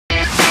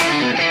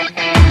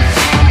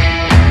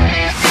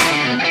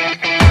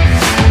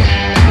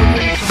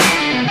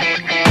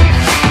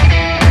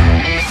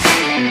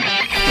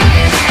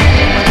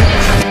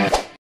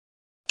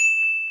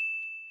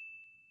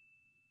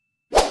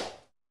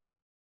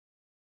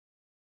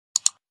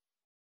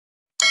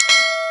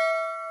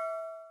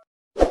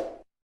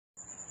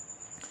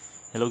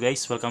Hello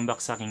guys, welcome back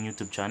sa aking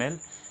YouTube channel.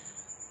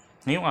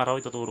 Ngayong araw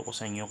ituturo ko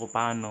sa inyo kung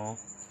paano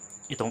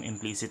itong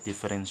implicit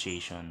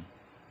differentiation.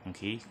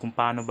 Okay? Kung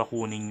paano ba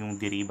kunin yung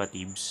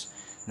derivatives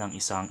ng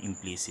isang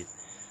implicit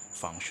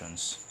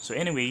functions. So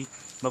anyway,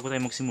 bago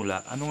tayo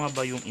magsimula, ano nga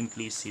ba yung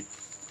implicit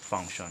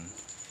function?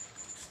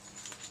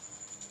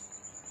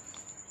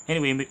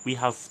 Anyway, we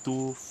have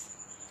two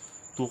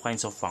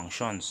kinds of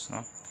functions,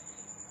 no?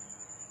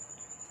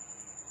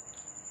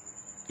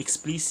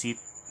 Explicit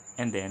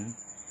and then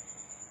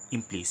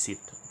implicit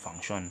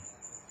function.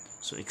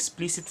 So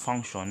explicit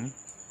function,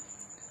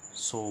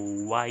 so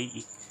y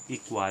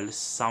equals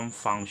some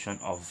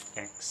function of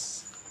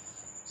x.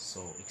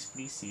 So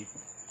explicit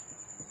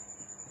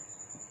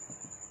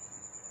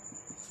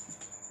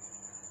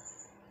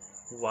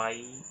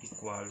y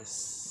equals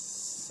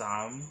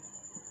some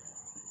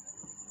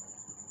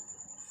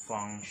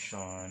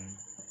function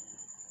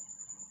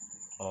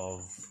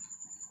of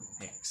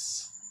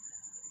x.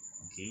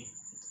 Okay.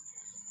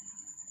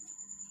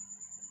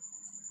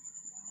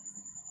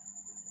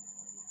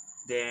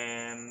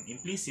 Then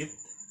implicit,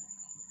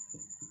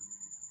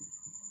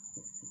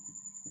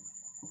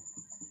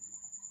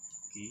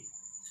 okay,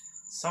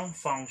 some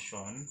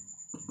function,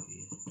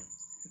 okay,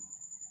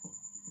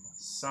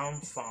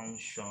 some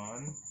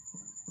function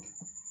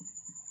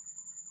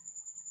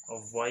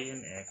of y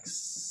and x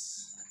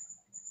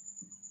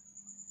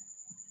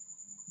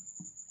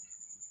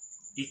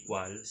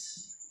equal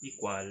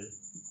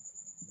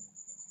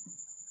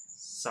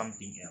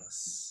something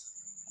else.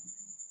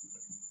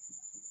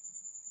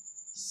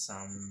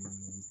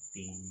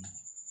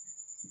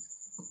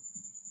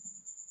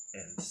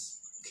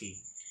 Okay.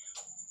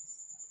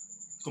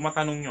 Kung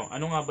matanong nyo,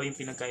 ano nga ba yung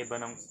pinagkaiba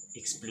ng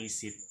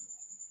explicit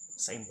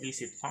sa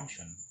implicit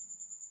function?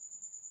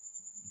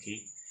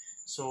 Okay.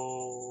 So,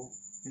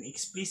 yung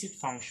explicit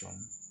function,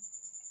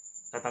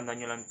 tatandaan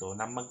nyo lang to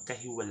na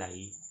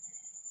magkahiwalay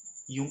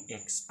yung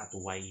x at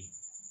y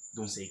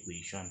dun sa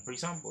equation. For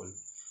example,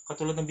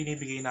 katulad ng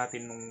binibigay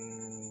natin nung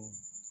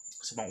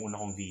sa mga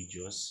una kong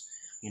videos,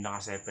 yung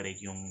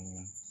nakaseparate yung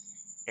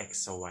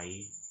x sa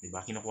y,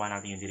 diba? Kinukuha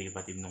natin yung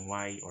derivative ng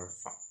y or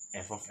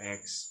f of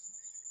x,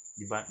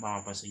 diba?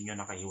 Mapapansin nyo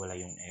nakahiwala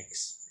yung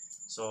x.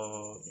 So,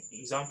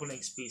 example ng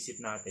explicit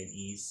natin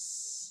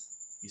is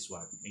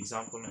what?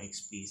 Example ng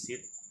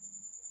explicit,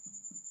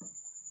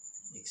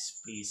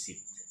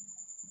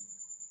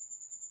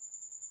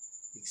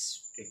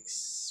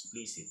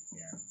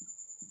 yan.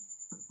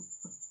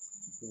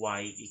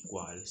 Y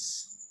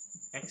equals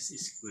x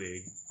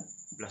squared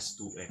plus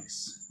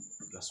 2x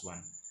plus 1.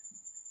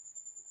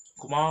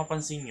 Kung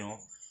mapapansin nyo,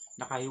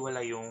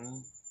 nakahiwala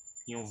yung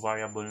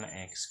variable na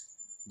x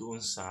doon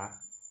sa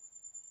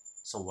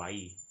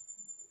y.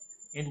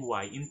 And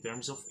y in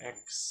terms of x.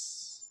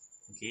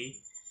 Okay?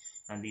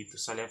 Nandito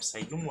sa left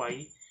side yung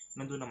y,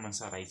 nandun naman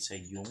sa right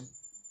side yung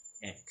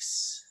x.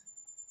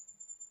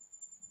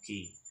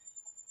 Okay.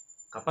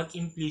 Kapag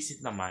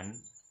implicit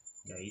naman,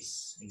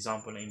 guys,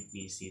 example na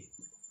implicit.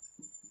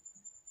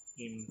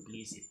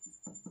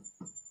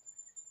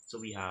 So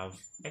we have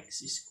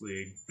x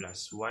squared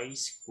plus y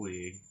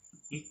squared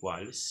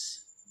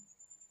equals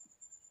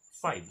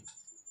 5.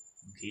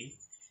 Okay?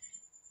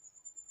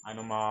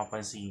 Ano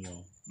mapapansin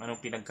nyo? Anong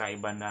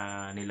pinagkaiba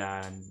na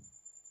nila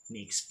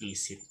ni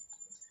explicit?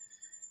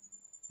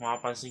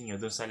 Mapapansin nyo,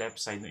 dun sa left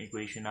side ng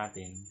equation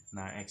natin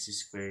na x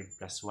squared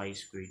plus y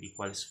squared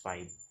equals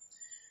 5,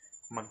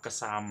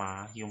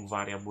 magkasama yung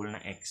variable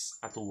na x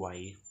at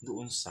y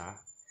doon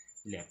sa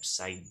left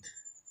side.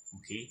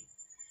 Okay?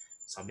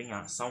 Sabi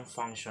nga, some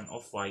function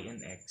of y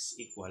and x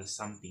equals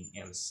something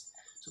else.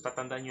 So,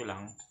 tatandaan nyo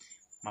lang,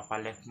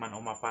 mapa-left man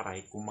o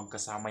mapa-right, kung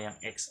magkasama yung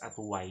x at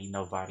y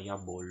na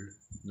variable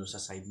no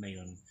sa side na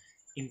yun,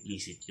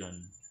 implicit yun.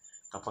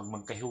 Kapag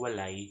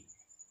magkahiwalay,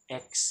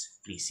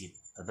 explicit.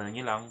 Tatandaan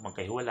nyo lang,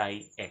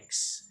 magkahiwalay,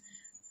 x.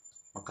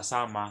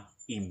 Magkasama,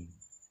 im.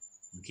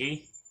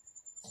 Okay?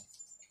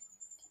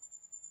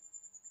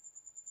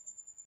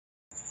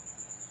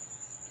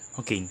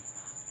 Okay.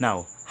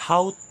 Now,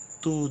 how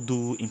to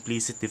do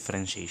implicit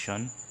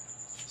differentiation?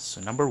 So,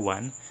 number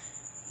 1,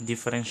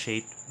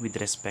 differentiate with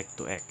respect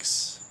to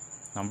x.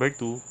 Number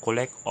 2,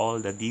 collect all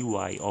the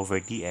dy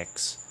over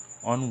dx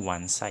on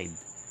one side.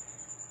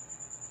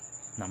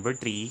 Number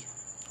 3,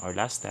 our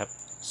last step,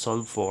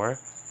 solve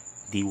for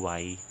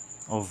dy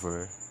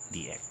over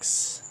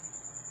dx.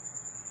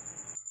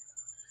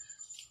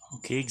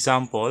 Okay,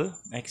 example,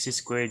 x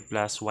squared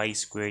plus y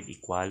squared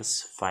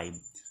equals 5.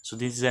 So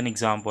this is an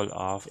example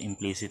of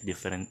implicit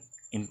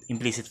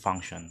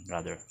function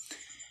rather.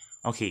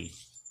 Okay,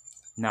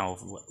 now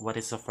what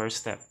is the first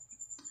step?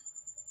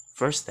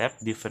 First step,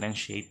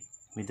 differentiate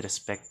with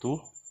respect to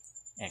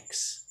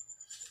x.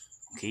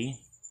 Okay,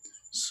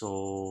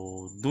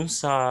 so dun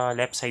sa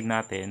left side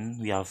natin,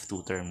 we have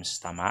two terms,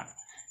 tama?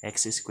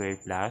 X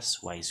squared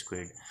plus y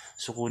squared.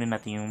 So kunin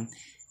natin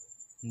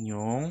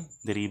yung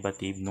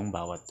derivative ng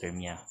bawat term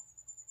niya.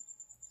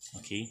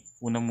 Okay,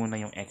 una muna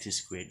yung x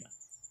squared.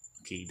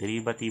 Okay,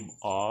 derivative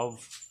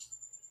of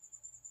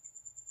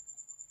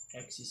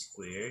x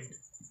squared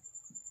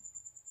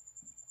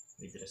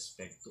with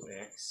respect to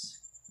x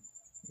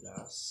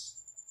plus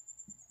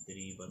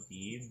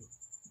derivative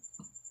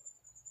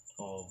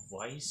of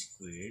y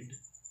squared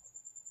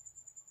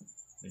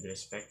with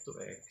respect to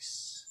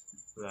x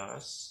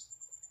plus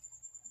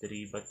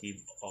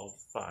derivative of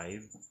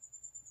 5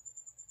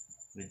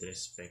 with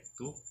respect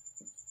to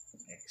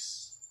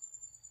x.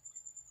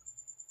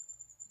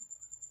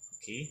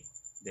 Okay,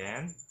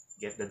 then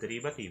get the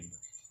derivative.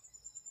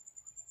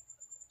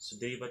 So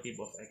derivative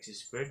of x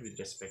squared with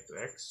respect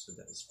to x, so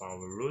that is power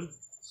rule.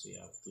 So you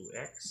have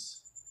 2x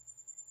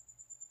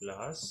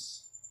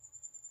plus,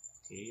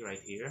 okay,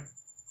 right here.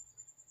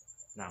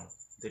 Now,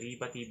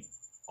 derivative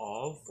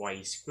of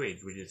y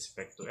squared with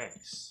respect to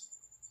x.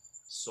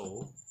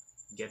 So,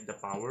 get the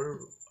power,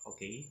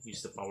 okay,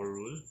 use the power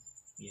rule.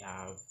 We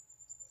have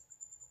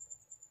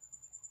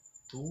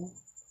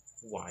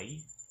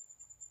 2y,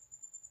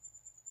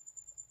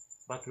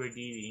 but we're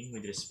dealing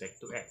with respect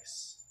to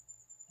x.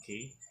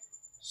 Okay,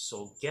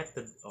 so get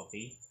the,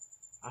 okay,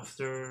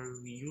 after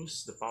we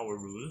use the power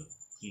rule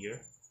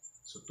here,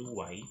 so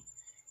 2y,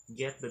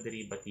 get the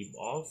derivative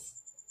of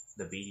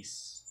the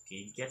base.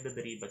 Okay, get the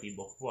derivative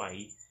of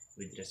y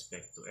with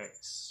respect to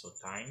x. So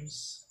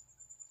times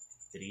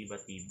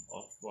derivative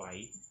of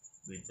y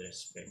with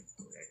respect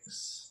to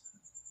x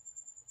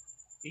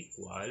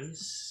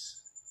equals,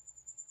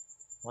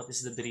 what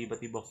is the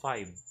derivative of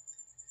 5?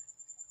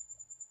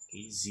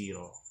 Okay,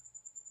 0.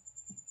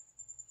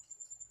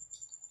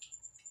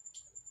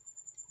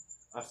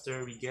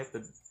 After we get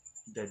the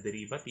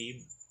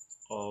derivative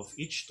of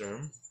each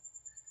term,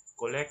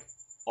 collect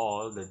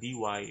all the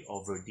dy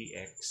over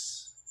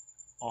dx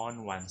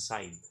on one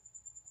side.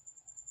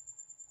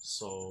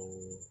 So,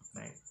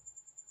 right,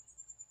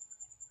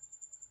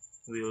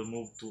 we will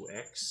move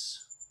 2x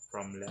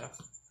from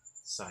left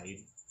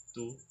side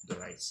to the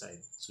right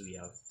side. So we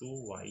have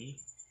 2y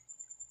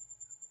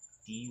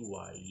dy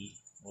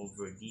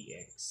over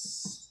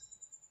dx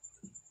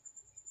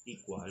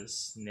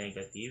equals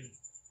negative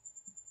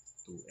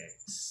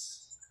 2x.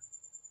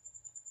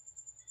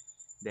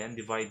 Then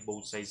divide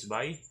both sides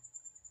by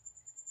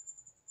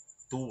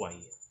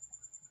 2y.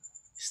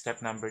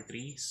 Step number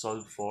 3,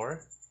 solve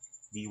for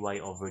dy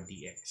over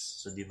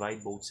dx. So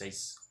divide both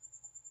sides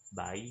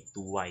by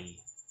 2y.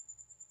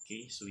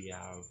 Okay, so we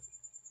have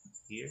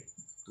here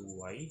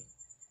 2y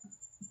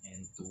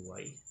and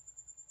 2y.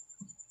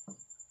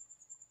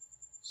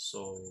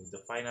 So the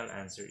final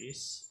answer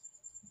is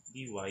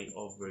dy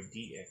over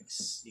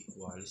dx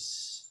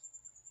equals,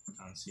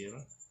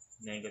 cancel,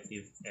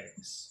 negative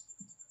x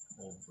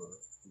over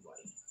y.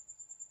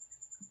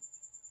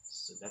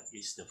 So that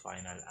is the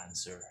final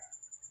answer.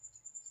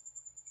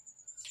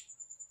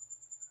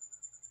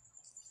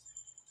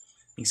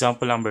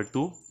 Example number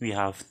 2, we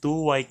have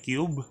 2y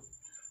cubed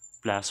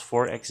plus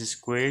 4x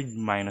squared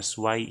minus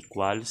y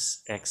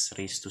equals x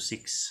raised to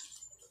 6.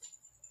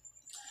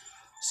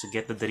 So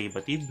get the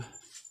derivative.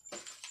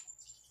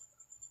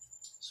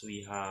 So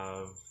we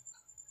have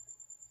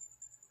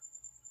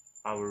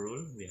our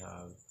rule, we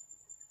have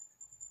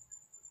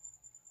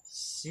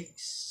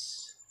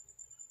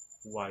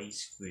 6y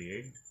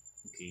squared.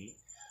 Okay,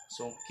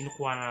 so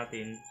kinukuha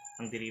natin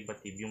ang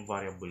derivative yung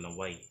variable na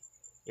y.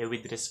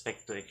 With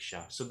respect to x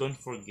siya. So don't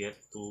forget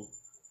to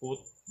put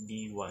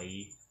dy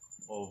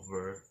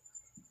over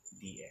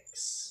dx.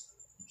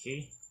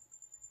 Okay?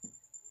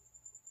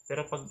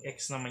 Pero pag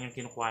x naman yung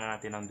kinukuha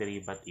natin ng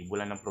derivative,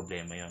 wala nang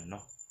problema yon,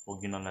 no? Huwag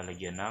nyo nang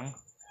lalagyan ng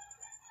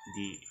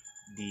dy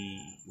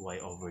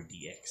over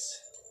dx.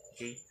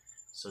 Okay?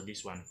 So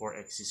this one,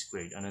 4x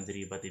squared. Anong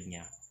derivative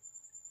niya?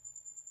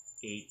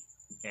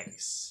 8x.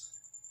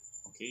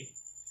 Okay?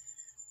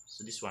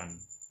 So this one,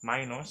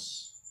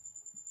 minus,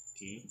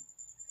 okay,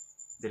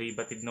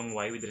 derivative ng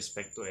y with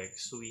respect to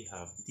x, so we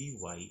have dy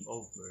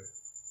over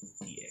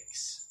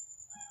dx.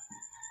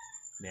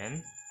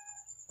 Then,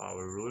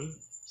 power rule,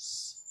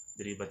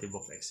 derivative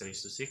of x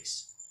raised to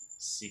 6,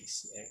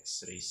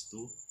 6x raised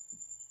to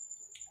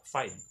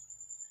 5.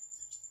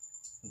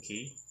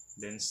 Okay,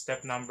 then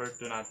step number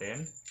 2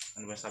 natin,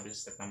 ano ba sabi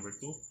sa step number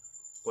 2?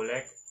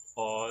 Collect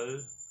all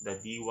the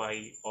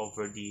dy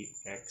over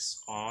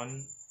dx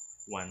on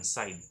one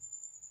side.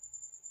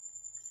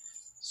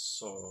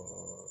 So,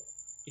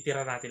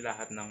 itira natin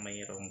lahat ng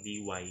mayroong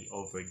dy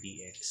over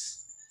dx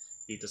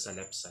dito sa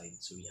left side.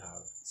 So we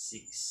have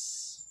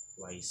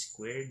 6y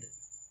squared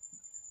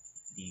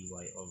dy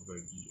over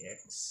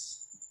dx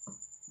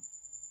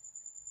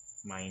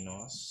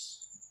minus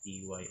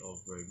dy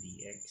over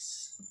dx,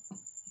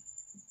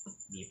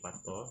 lipat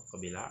to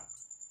kabila,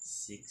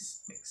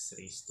 6x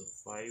raised to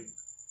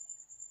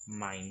 5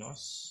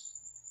 minus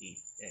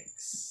 8x.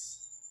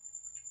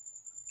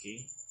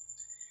 Okay,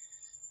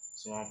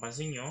 so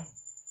mapapansin nyo,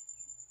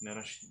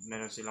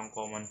 meron silang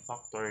common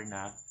factor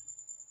na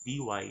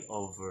dy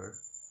over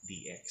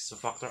dx. So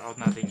factor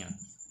out natin yan.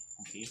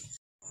 Okay,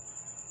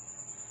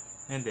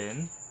 and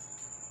then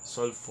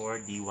solve for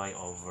dy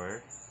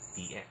over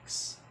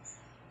dx.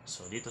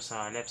 So dito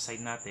sa left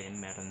side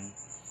natin, meron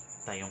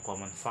tayong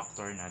common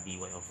factor na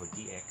dy over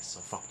dx.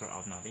 So factor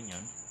out natin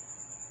yan.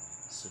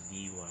 So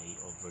dy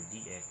over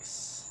dx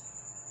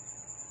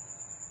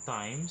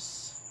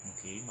times,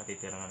 okay,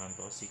 matitira na lang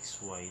to,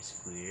 6y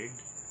squared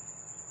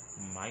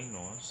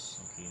minus,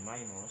 okay,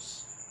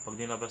 minus, pag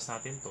nilabas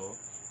natin to,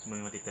 so may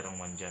matitirang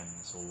 1 dyan.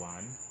 So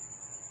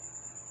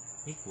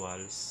 1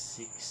 equals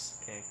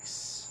 6x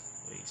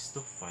raised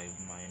to 5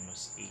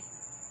 minus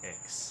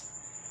 8x.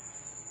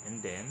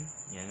 And then,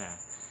 yan na.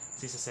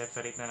 Since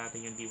separate na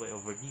natin yung dy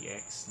over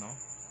dx, no?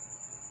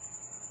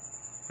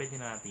 Pwede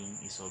na natin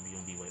isolve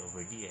yung dy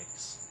over dx.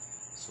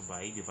 So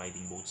by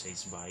dividing both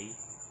sides by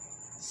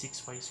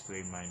 6y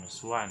squared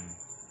minus 1.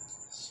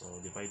 So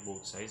divide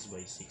both sides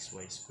by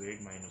 6y squared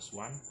minus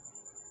 1.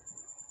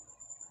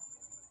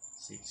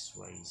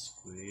 6y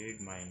squared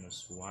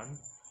minus 1.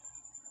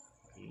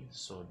 Okay,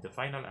 so the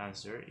final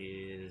answer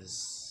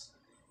is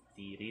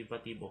the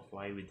derivative of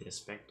y with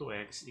respect to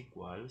x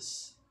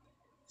equals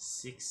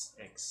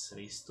 6x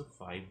raised to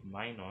 5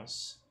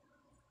 minus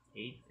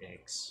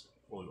 8x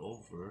all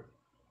over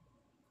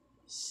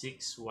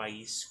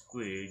 6y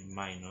squared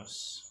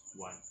minus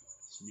 1.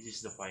 So this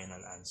is the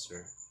final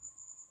answer.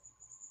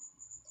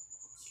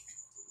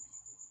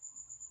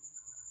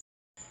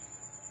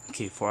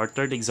 Okay, for our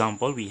third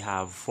example, we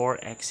have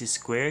 4x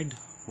squared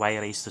y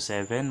raised to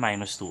 7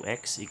 minus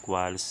 2x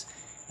equals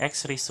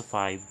x raised to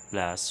 5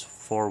 plus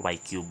 4y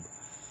cubed.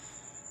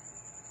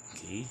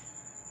 Okay,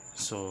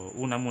 so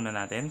una muna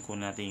natin,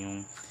 kung natin yung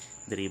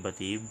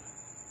derivative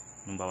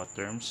ng bawat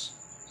terms.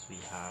 So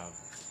we have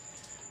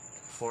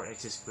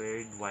 4x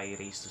squared y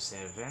raised to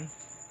 7.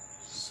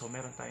 So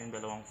meron tayong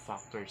dalawang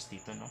factors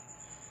dito, no?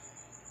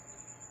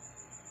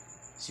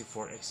 Si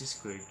 4x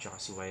squared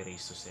tsaka si y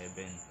raised to 7.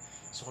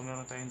 So kung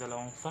meron tayong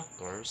dalawang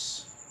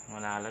factors,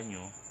 malala nyo,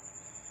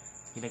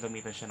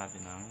 ginagamitan siya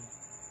natin ng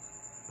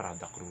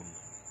product rule.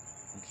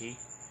 Okay?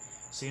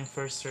 So yung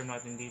first term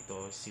natin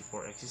dito, si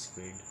 4x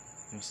squared.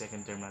 Yung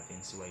second term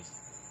natin, si y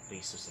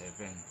raised to 7.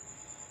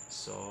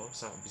 So,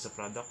 sa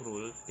product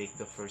rule, take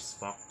the first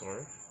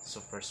factor.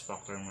 So first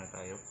factor muna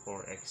tayo,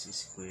 4x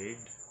squared.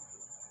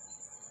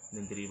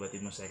 Then derivative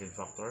ng second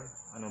factor.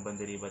 Ano ba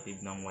derivative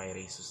ng y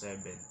raised to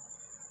 7?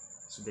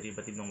 So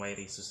derivative ng y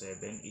raised to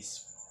 7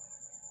 is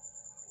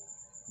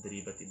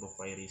derivative of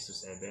y raised to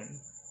 7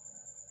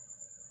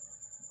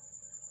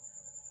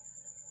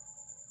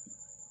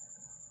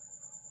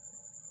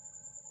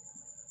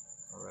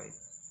 alright,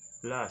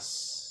 plus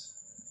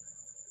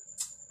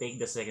take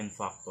the second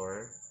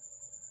factor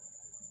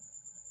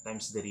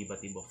times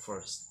derivative of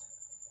first.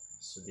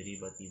 So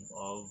derivative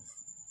of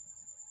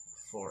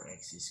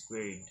 4x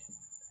squared,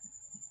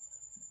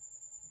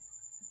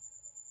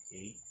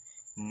 okay,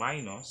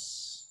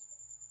 minus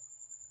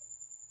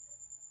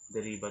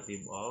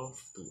derivative of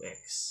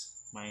 2x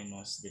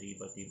minus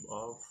derivative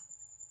of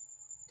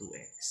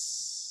 2x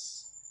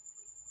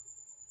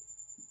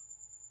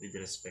with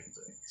respect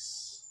to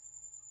x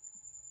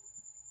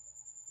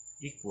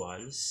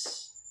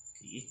equals,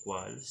 okay,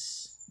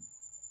 equals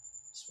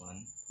this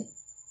one,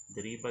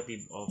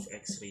 derivative of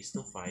x raised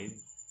to 5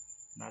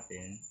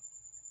 natin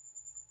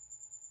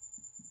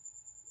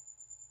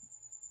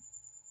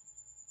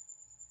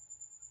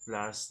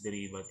plus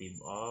derivative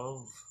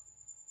of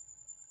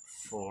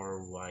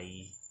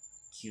 4y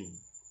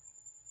cubed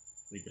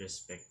with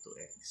respect to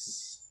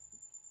x.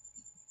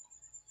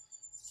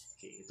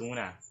 Okay, ito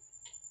muna.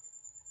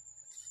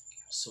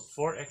 So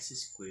 4x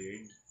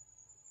squared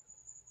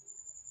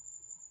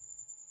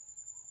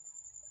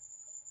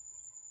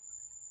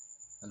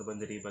ano ba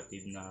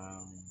derivative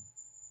ng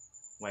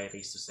y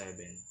raised to 7?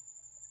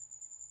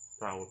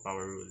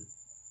 Power rule.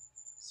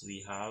 So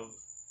we have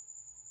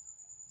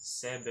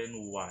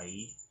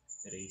 7y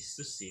raised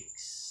to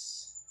 6.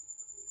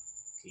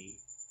 Okay,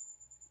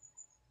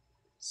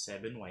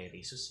 7y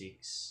raised to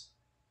 6,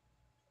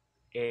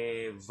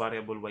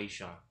 variable y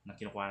siya na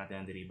kinukuha natin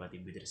ang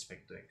derivative with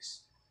respect to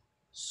x.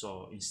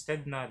 So,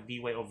 instead na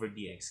dy over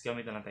dx,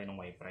 gamit na lang tayo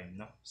ng y prime,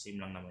 no? Same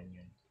lang naman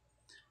yun.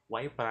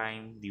 Y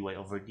prime, dy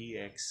over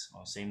dx,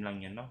 same lang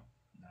yan, no?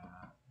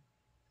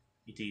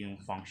 Ito yung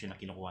function na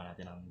kinukuha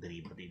natin ng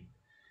derivative.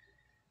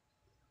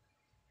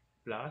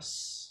 Plus,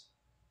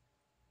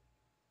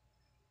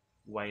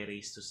 y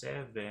raised to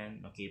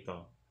 7, okay,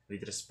 ito,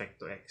 with respect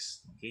to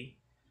x, okay?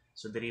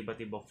 So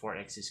derivative of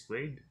 4x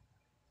squared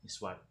is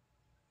what?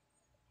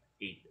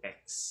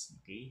 8x,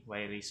 okay?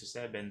 Y raised to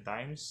 7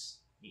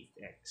 times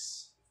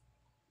 8x.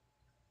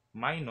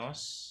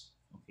 Minus,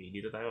 okay,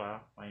 dito tayo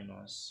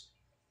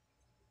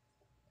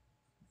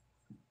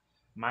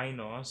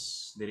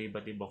minus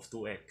derivative of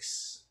 2x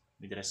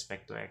with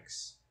respect to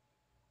x.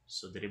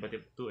 So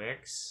derivative of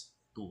 2x,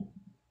 2,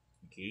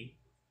 okay?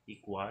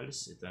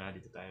 Equals, ito na,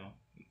 dito tayo,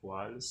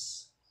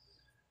 equals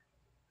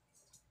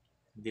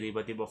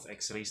derivative of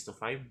x raised to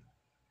 5.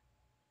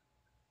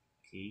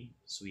 Okay,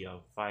 so we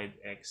have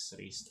 5x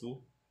raised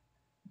to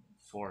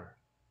 4.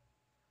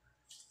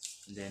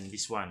 And then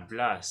this one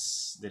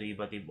plus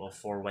derivative of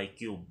 4y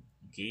cubed.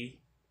 Okay,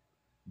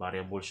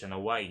 variable siya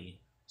na y.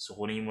 So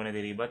kunin mo na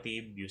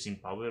derivative using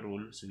power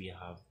rule. So we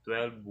have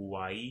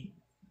 12y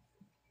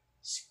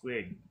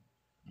squared.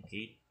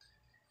 Okay,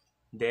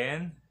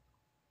 then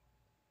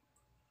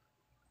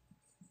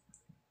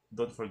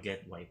don't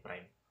forget y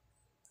prime.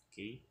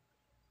 Okay?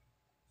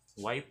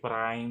 Y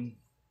prime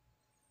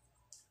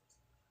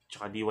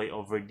tsaka dy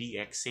over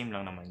dx, same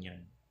lang naman yun.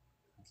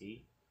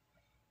 Okay?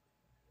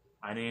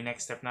 Ano yung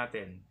next step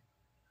natin?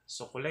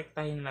 So,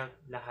 kolektahin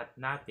lahat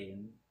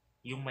natin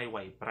yung may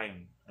y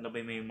prime. Ano ba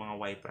yung may mga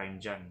y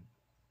prime dyan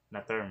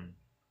na term?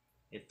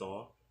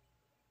 Ito,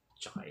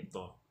 tsaka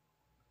ito.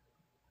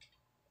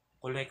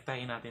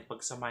 Kolektahin natin,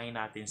 pagsamahin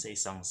natin sa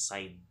isang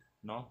side,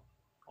 no?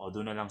 O,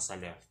 doon na lang sa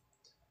left.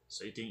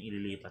 So, ito yung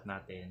ililipat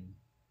natin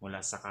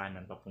mula sa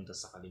kanan papunta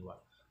sa kaliwa.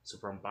 So,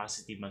 from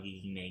positive,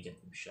 magiging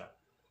negative siya.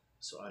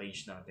 So,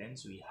 arrange natin.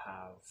 So, we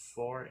have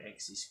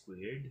 4x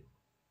squared.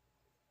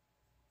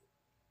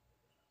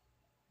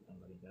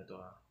 Tanggalin ko na ito,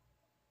 ha.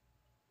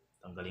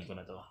 Tanggalin ko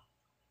na ito.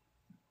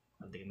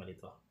 Hindi mali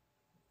ito.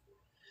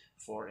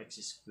 4x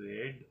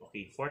squared.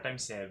 Okay, 4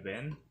 times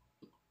 7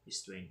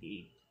 is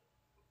 28.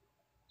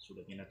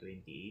 Sulat nyo na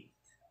 28.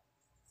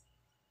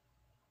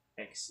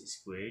 X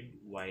squared,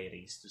 y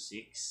raised to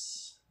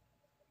 6,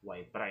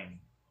 y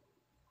prime.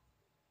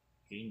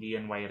 Okay, hindi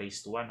yan y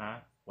raised to 1,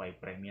 ha. Y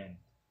prime yan.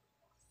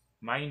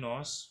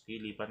 Minus,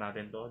 okay, lipat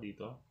natin to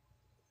dito.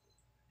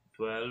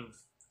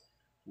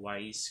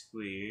 12y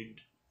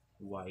squared,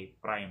 y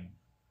prime.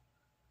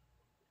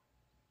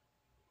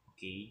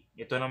 Okay,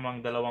 ito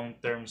namang dalawang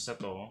terms na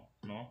to,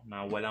 no,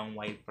 na walang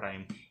y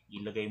prime,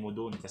 ilagay mo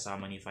doon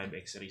kasama ni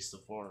 5x raised to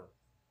 4.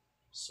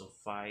 So,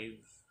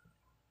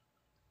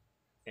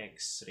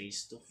 5x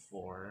raised to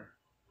 4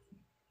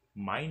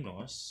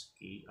 minus,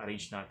 okay,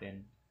 arrange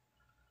natin,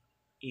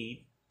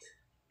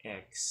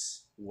 8x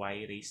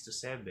y raised to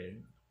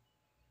 7.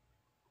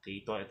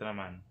 Okay, ito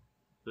naman,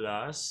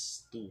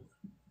 plus 2.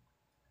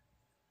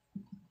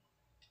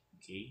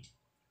 Okay.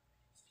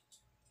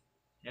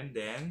 And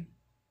then,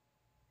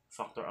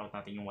 factor out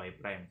natin yung y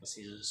prime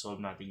kasi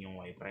solve natin yung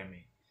y prime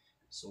eh.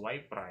 So,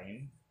 y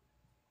prime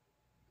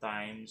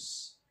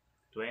times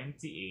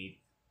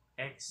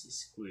 28x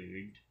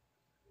squared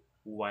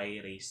y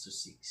raised to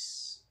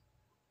 6.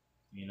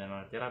 Yun na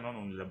natira, no?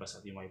 Nung nilabas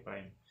natin yung y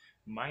prime.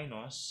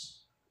 Minus,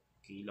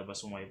 okay,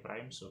 labas yung y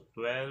prime. So,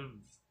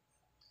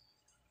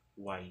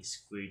 12y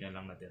squared na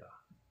lang natira.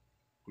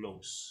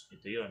 Close.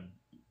 Ito yun.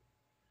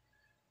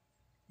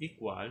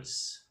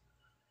 Equals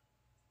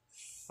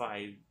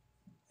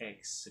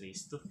 5x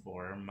raised to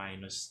 4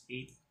 minus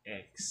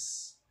 8x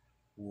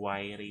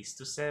y raised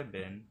to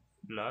 7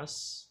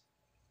 plus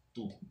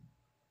 2.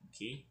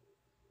 Okay?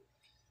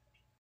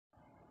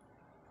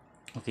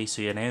 Okay,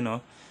 so yan na yun, no?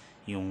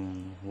 Yung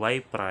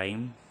y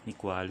prime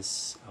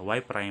equals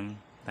y prime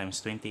times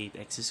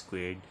 28x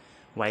squared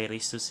y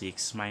raised to 6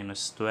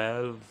 minus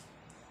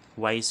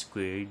 12y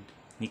squared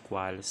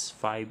equals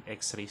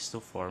 5x raised to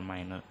 4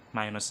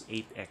 minus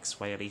 8x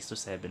y raised to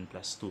 7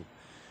 plus 2.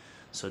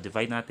 So,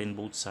 divide natin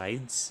both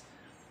sides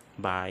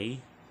by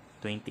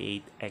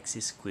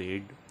 28x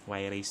squared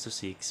y raised to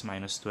 6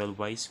 minus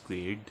 12y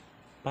squared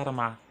para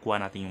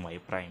makuha natin yung y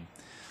prime.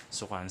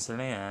 So, cancel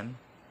na yan.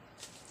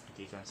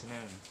 Okay, cancel na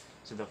yan.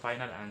 So, the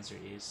final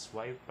answer is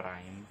y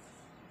prime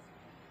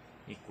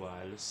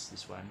equals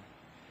this one,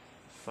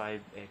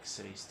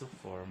 5x raised to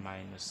 4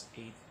 minus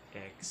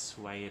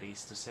 8x y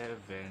raised to 7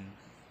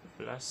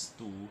 plus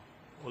 2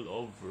 all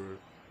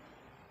over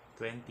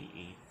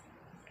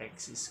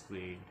 28x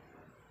squared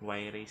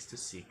y raised to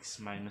 6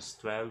 minus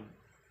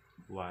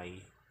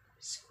 12y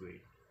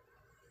squared.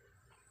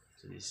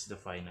 So this is the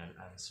final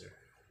answer.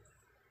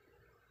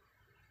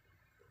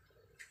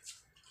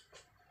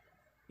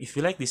 If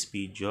you like this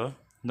video,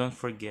 don't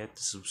forget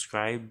to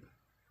subscribe,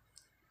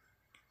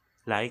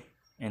 like,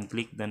 and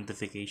click the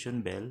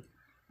notification bell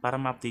para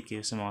ma-update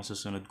kayo sa mga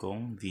susunod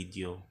kong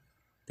video.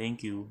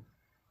 Thank you!